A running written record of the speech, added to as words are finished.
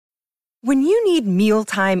When you need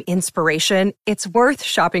mealtime inspiration, it's worth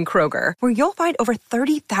shopping Kroger, where you'll find over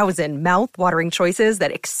 30,000 mouth-watering choices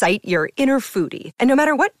that excite your inner foodie. And no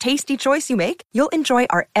matter what tasty choice you make, you'll enjoy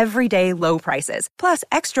our everyday low prices, plus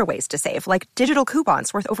extra ways to save, like digital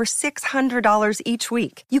coupons worth over $600 each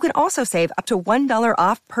week. You can also save up to $1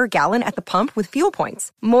 off per gallon at the pump with fuel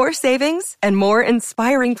points. More savings and more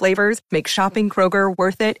inspiring flavors make shopping Kroger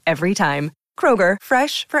worth it every time. Kroger,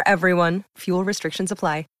 fresh for everyone. Fuel restrictions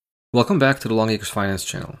apply. Welcome back to the Longacres Finance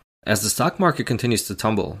channel. As the stock market continues to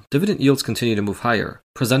tumble, dividend yields continue to move higher,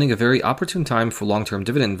 presenting a very opportune time for long-term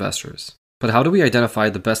dividend investors. But how do we identify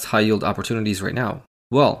the best high-yield opportunities right now?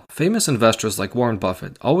 Well, famous investors like Warren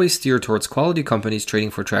Buffett always steer towards quality companies trading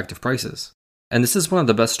for attractive prices. And this is one of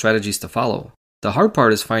the best strategies to follow. The hard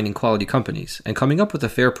part is finding quality companies and coming up with a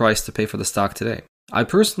fair price to pay for the stock today. I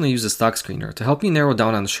personally use a stock screener to help me narrow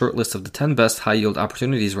down on a short list of the 10 best high-yield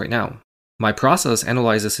opportunities right now. My process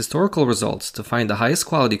analyzes historical results to find the highest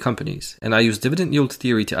quality companies, and I use dividend yield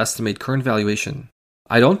theory to estimate current valuation.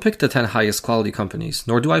 I don't pick the 10 highest quality companies,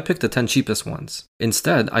 nor do I pick the 10 cheapest ones.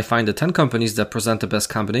 Instead, I find the 10 companies that present the best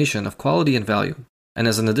combination of quality and value. And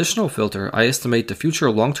as an additional filter, I estimate the future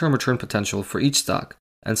long-term return potential for each stock,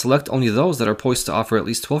 and select only those that are poised to offer at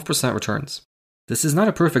least 12% returns. This is not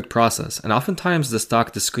a perfect process, and oftentimes the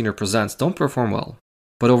stock the screener presents don't perform well.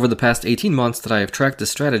 But over the past 18 months that I have tracked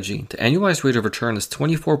this strategy, the annualized rate of return is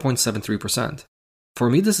 24.73%.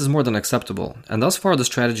 For me, this is more than acceptable, and thus far the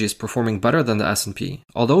strategy is performing better than the S&P,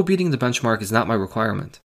 although beating the benchmark is not my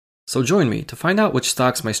requirement. So join me to find out which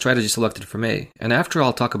stocks my strategy selected for May, and after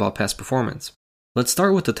I'll talk about past performance. Let's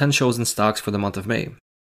start with the 10 chosen stocks for the month of May.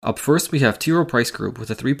 Up first, we have T. Rowe Price Group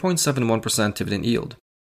with a 3.71% dividend yield.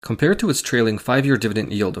 Compared to its trailing 5-year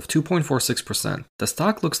dividend yield of 2.46%, the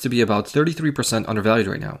stock looks to be about 33% undervalued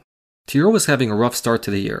right now. T. Rowe is having a rough start to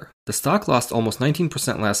the year. The stock lost almost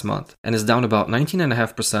 19% last month and is down about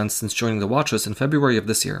 19.5% since joining the watchlist in February of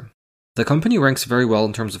this year. The company ranks very well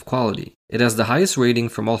in terms of quality. It has the highest rating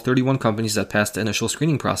from all 31 companies that passed the initial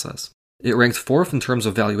screening process. It ranked 4th in terms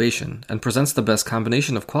of valuation and presents the best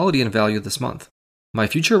combination of quality and value this month. My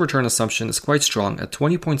future return assumption is quite strong at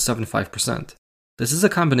 20.75%. This is a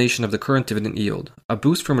combination of the current dividend yield, a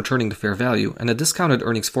boost from returning to fair value, and a discounted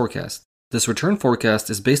earnings forecast. This return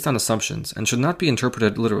forecast is based on assumptions and should not be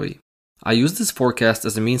interpreted literally. I use this forecast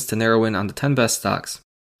as a means to narrow in on the 10 best stocks.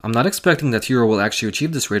 I'm not expecting that T. Rowe will actually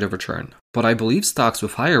achieve this rate of return, but I believe stocks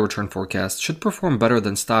with higher return forecasts should perform better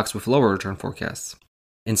than stocks with lower return forecasts.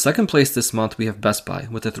 In second place this month, we have Best Buy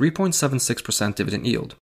with a 3.76% dividend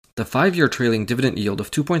yield. The 5-year trailing dividend yield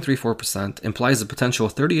of 2.34% implies a potential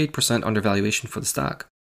 38% undervaluation for the stock.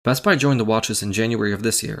 Best Buy joined the watchlist in January of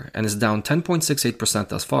this year and is down 10.68%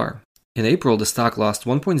 thus far. In April, the stock lost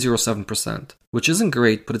 1.07%, which isn't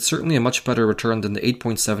great, but it's certainly a much better return than the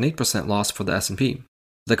 8.78% loss for the S&P.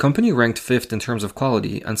 The company ranked 5th in terms of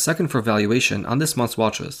quality and 2nd for valuation on this month's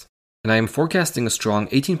watchlist, and I am forecasting a strong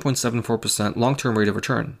 18.74% long-term rate of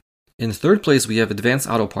return. In third place, we have Advance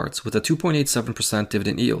Auto Parts with a 2.87%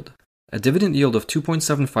 dividend yield. A dividend yield of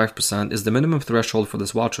 2.75% is the minimum threshold for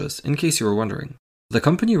this watchlist, in case you were wondering. The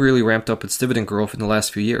company really ramped up its dividend growth in the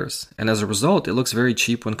last few years, and as a result, it looks very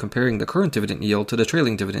cheap when comparing the current dividend yield to the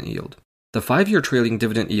trailing dividend yield. The 5-year trailing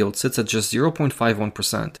dividend yield sits at just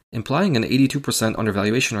 0.51%, implying an 82%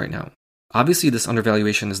 undervaluation right now. Obviously, this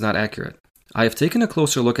undervaluation is not accurate. I have taken a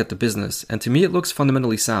closer look at the business, and to me it looks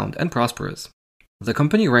fundamentally sound and prosperous. The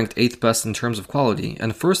company ranked 8th best in terms of quality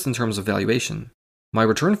and 1st in terms of valuation. My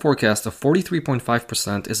return forecast of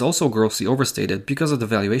 43.5% is also grossly overstated because of the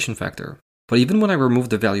valuation factor. But even when I remove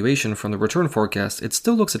the valuation from the return forecast, it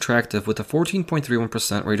still looks attractive with a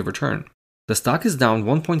 14.31% rate of return. The stock is down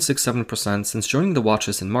 1.67% since joining the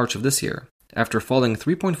watchlist in March of this year, after falling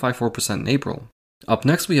 3.54% in April. Up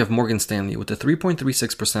next, we have Morgan Stanley with a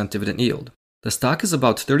 3.36% dividend yield. The stock is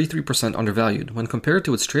about 33% undervalued when compared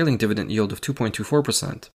to its trailing dividend yield of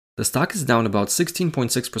 2.24%. The stock is down about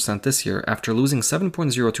 16.6% this year after losing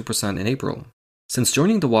 7.02% in April. Since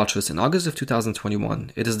joining the watchlist in August of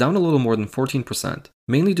 2021, it is down a little more than 14%,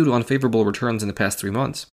 mainly due to unfavorable returns in the past 3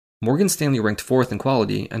 months. Morgan Stanley ranked 4th in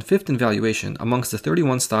quality and 5th in valuation amongst the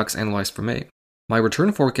 31 stocks analyzed for May. My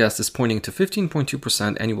return forecast is pointing to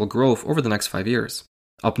 15.2% annual growth over the next 5 years.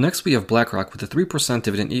 Up next, we have BlackRock with a 3%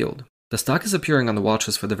 dividend yield. The stock is appearing on the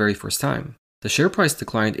watchlist for the very first time. The share price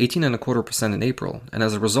declined 18.25% in April, and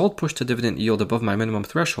as a result pushed the dividend yield above my minimum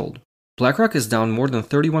threshold. BlackRock is down more than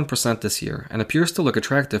 31% this year and appears to look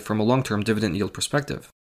attractive from a long-term dividend yield perspective.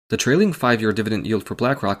 The trailing 5-year dividend yield for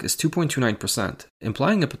BlackRock is 2.29%,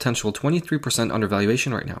 implying a potential 23%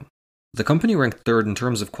 undervaluation right now. The company ranked 3rd in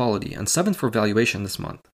terms of quality and 7th for valuation this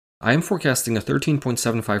month. I am forecasting a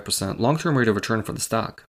 13.75% long-term rate of return for the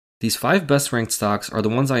stock. These 5 best-ranked stocks are the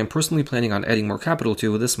ones I am personally planning on adding more capital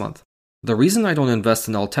to this month. The reason I don't invest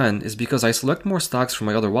in all 10 is because I select more stocks from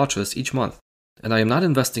my other watchlist each month, and I am not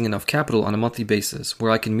investing enough capital on a monthly basis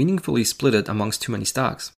where I can meaningfully split it amongst too many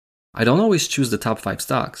stocks. I don't always choose the top 5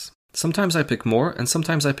 stocks. Sometimes I pick more and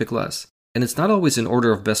sometimes I pick less, and it's not always in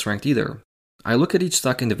order of best ranked either. I look at each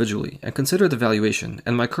stock individually and consider the valuation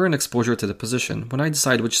and my current exposure to the position when I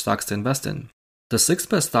decide which stocks to invest in. The 6th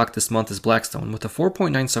best stock this month is Blackstone with a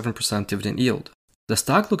 4.97% dividend yield. The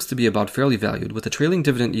stock looks to be about fairly valued with a trailing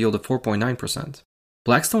dividend yield of 4.9%.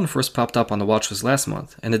 Blackstone first popped up on the watchlist last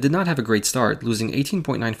month, and it did not have a great start, losing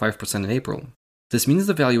 18.95% in April. This means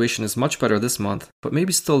the valuation is much better this month, but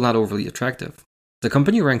maybe still not overly attractive. The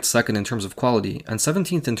company ranked 2nd in terms of quality and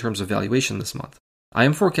 17th in terms of valuation this month. I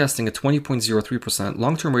am forecasting a 20.03%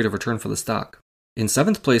 long-term rate of return for the stock. In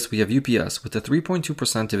 7th place, we have UPS with a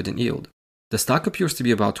 3.2% dividend yield. The stock appears to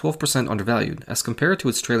be about 12% undervalued as compared to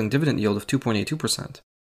its trailing dividend yield of 2.82%.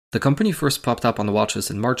 The company first popped up on the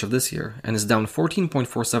watchlist in March of this year and is down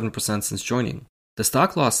 14.47% since joining. The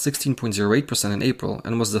stock lost 16.08% in April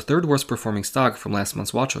and was the 3rd worst performing stock from last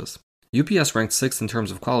month's watchlist. UPS ranked 6th in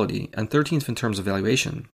terms of quality and 13th in terms of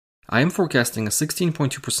valuation. I am forecasting a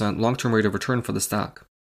 16.2% long-term rate of return for the stock.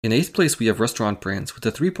 In 8th place, we have Restaurant Brands with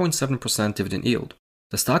a 3.7% dividend yield.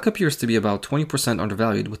 The stock appears to be about 20%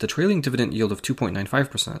 undervalued with a trailing dividend yield of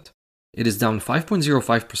 2.95%. It is down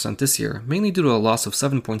 5.05% this year, mainly due to a loss of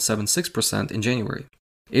 7.76% in January.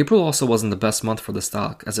 April also wasn't the best month for the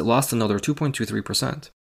stock, as it lost another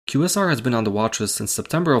 2.23%. QSR has been on the watchlist since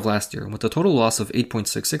September of last year with a total loss of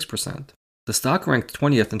 8.66%. The stock ranked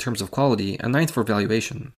 20th in terms of quality and 9th for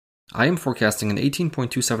valuation. I am forecasting an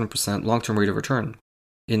 18.27% long-term rate of return.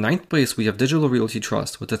 In 9th place, we have Digital Realty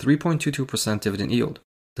Trust with a 3.22% dividend yield.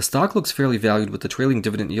 The stock looks fairly valued with a trailing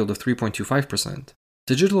dividend yield of 3.25%.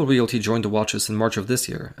 Digital Realty joined the watchlist in March of this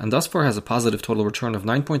year, and thus far has a positive total return of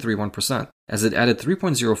 9.31%, as it added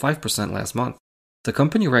 3.05% last month. The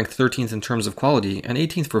company ranked 13th in terms of quality and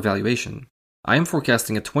 18th for valuation. I am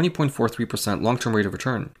forecasting a 20.43% long-term rate of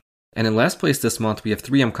return. And in last place this month, we have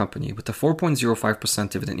 3M Company with a 4.05%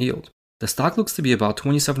 dividend yield. The stock looks to be about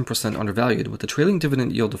 27% undervalued with a trailing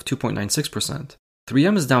dividend yield of 2.96%.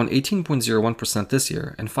 3M is down 18.01% this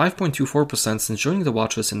year and 5.24% since joining the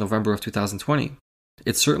watchlist in November of 2020.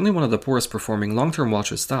 It's certainly one of the poorest performing long-term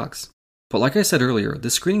watchlist stocks. But like I said earlier,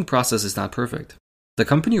 this screening process is not perfect. The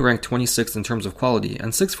company ranked 26th in terms of quality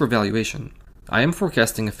and 6th for valuation. I am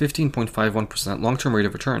forecasting a 15.51% long-term rate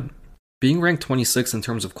of return. Being ranked 26th in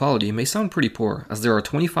terms of quality may sound pretty poor, as there are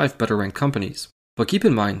 25 better ranked companies. But keep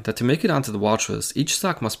in mind that to make it onto the watchlist, each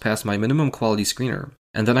stock must pass my minimum quality screener,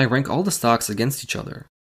 and then I rank all the stocks against each other.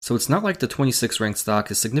 So it's not like the 26th ranked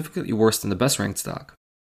stock is significantly worse than the best ranked stock.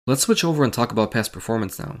 Let's switch over and talk about past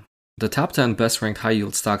performance now. The top 10 best ranked high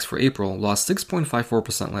yield stocks for April lost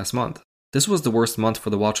 6.54% last month. This was the worst month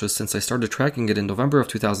for the watchlist since I started tracking it in November of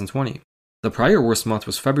 2020. The prior worst month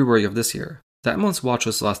was February of this year. That month's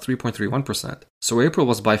watchlist lost 3.31%, so April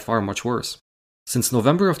was by far much worse. Since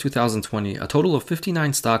November of 2020, a total of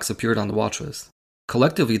 59 stocks appeared on the watchlist.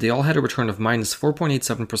 Collectively, they all had a return of minus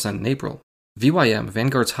 4.87% in April. VYM,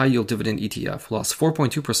 Vanguard's high-yield dividend ETF, lost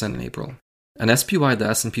 4.2% in April. And SPY, the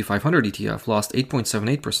S&P 500 ETF, lost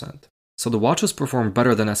 8.78%. So the watchlist performed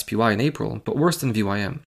better than SPY in April, but worse than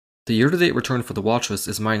VYM. The year-to-date return for the watchlist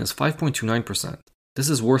is minus 5.29%. This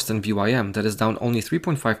is worse than VYM, that is down only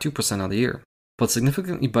 3.52% on the year, but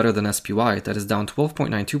significantly better than SPY, that is down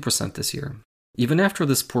 12.92% this year. Even after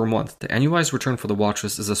this poor month, the annualized return for the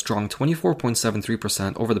watchlist is a strong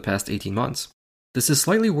 24.73% over the past 18 months. This is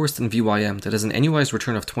slightly worse than VYM, that has an annualized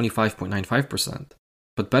return of 25.95%,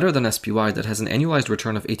 but better than SPY, that has an annualized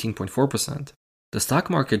return of 18.4%. The stock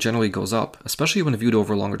market generally goes up, especially when viewed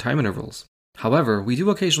over longer time intervals. However, we do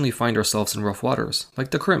occasionally find ourselves in rough waters,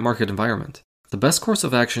 like the current market environment. The best course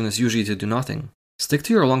of action is usually to do nothing. Stick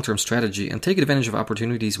to your long-term strategy and take advantage of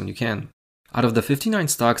opportunities when you can. Out of the 59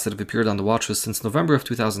 stocks that have appeared on the watchlist since November of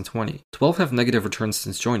 2020, 12 have negative returns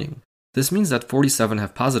since joining. This means that 47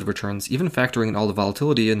 have positive returns, even factoring in all the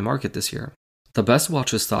volatility in the market this year. The best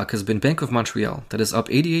watchlist stock has been Bank of Montreal, that is up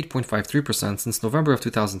 88.53% since November of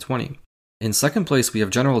 2020. In second place, we have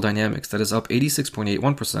General Dynamics, that is up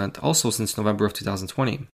 86.81%, also since November of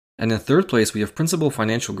 2020. And in third place, we have Principal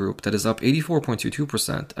Financial Group, that is up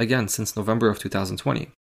 84.22%, again since November of 2020.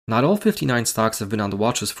 Not all 59 stocks have been on the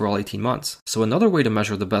watchlist for all 18 months, so another way to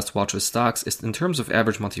measure the best watchlist stocks is in terms of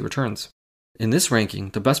average monthly returns. In this ranking,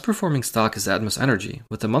 the best performing stock is Atmos Energy,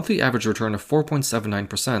 with a monthly average return of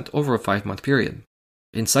 4.79% over a 5-month period.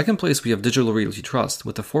 In second place, we have Digital Realty Trust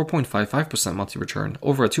with a 4.55% monthly return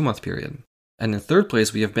over a 2-month period. And in third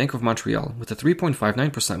place, we have Bank of Montreal with a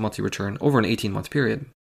 3.59% monthly return over an 18-month period.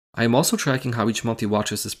 I am also tracking how each monthly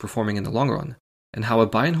watchlist is performing in the long run, and how a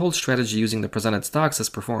buy and hold strategy using the presented stocks has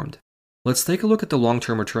performed. Let's take a look at the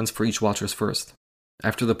long-term returns for each watchlist first.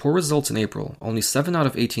 After the poor results in April, only 7 out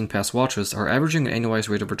of 18 past watchlists are averaging an annualized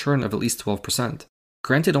rate of return of at least 12%.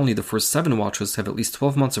 Granted, only the first 7 watchlists have at least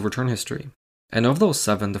 12 months of return history. And of those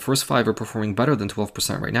 7, the first 5 are performing better than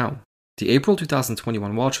 12% right now. The April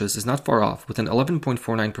 2021 watchlist is not far off with an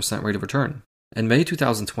 11.49% rate of return, and May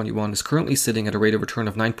 2021 is currently sitting at a rate of return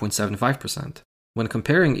of 9.75%. When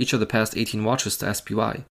comparing each of the past 18 watchlists to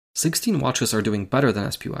SPY, 16 watchlists are doing better than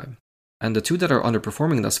SPY, and the 2 that are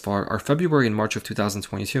underperforming thus far are February and March of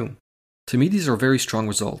 2022. To me, these are very strong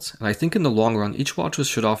results, and I think in the long run each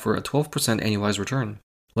watchlist should offer a 12% annualized return.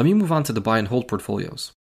 Let me move on to the buy and hold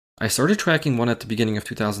portfolios. I started tracking one at the beginning of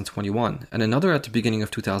 2021 and another at the beginning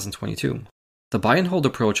of 2022. The buy and hold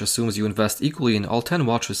approach assumes you invest equally in all 10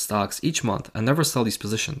 watchlist stocks each month and never sell these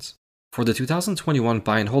positions. For the 2021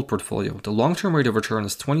 buy and hold portfolio, the long-term rate of return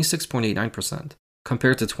is 26.89%,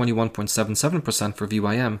 compared to 21.77% for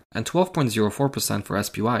VYM and 12.04% for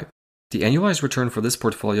SPY. The annualized return for this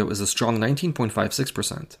portfolio is a strong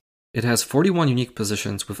 19.56%. It has 41 unique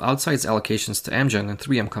positions with outsized allocations to Amgen and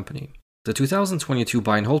 3M Company. The 2022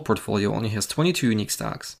 buy and hold portfolio only has 22 unique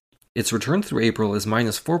stocks. Its return through April is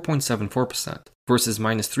minus 4.74% versus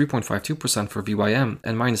minus 3.52% for VYM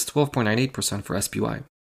and minus 12.98% for SPY.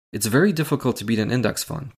 It's very difficult to beat an index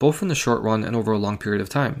fund, both in the short run and over a long period of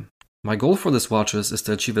time. My goal for this watchlist is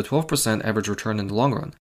to achieve a 12% average return in the long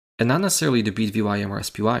run, and not necessarily to beat VYM or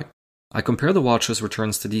SPY. I compare the watchlist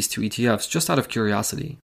returns to these 2 ETFs just out of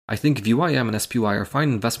curiosity. I think VYM and SPY are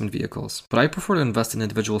fine investment vehicles, but I prefer to invest in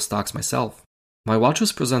individual stocks myself. My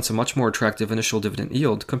watchlist presents a much more attractive initial dividend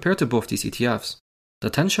yield compared to both these ETFs. The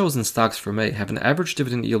 10 chosen stocks for May have an average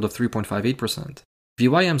dividend yield of 3.58%.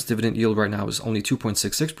 VYM's dividend yield right now is only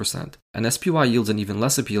 2.66%, and SPY yields an even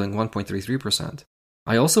less appealing 1.33%.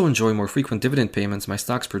 I also enjoy more frequent dividend payments my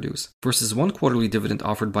stocks produce, versus one quarterly dividend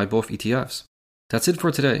offered by both ETFs. That's it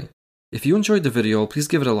for today. If you enjoyed the video, please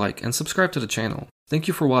give it a like and subscribe to the channel. Thank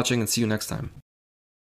you for watching and see you next time.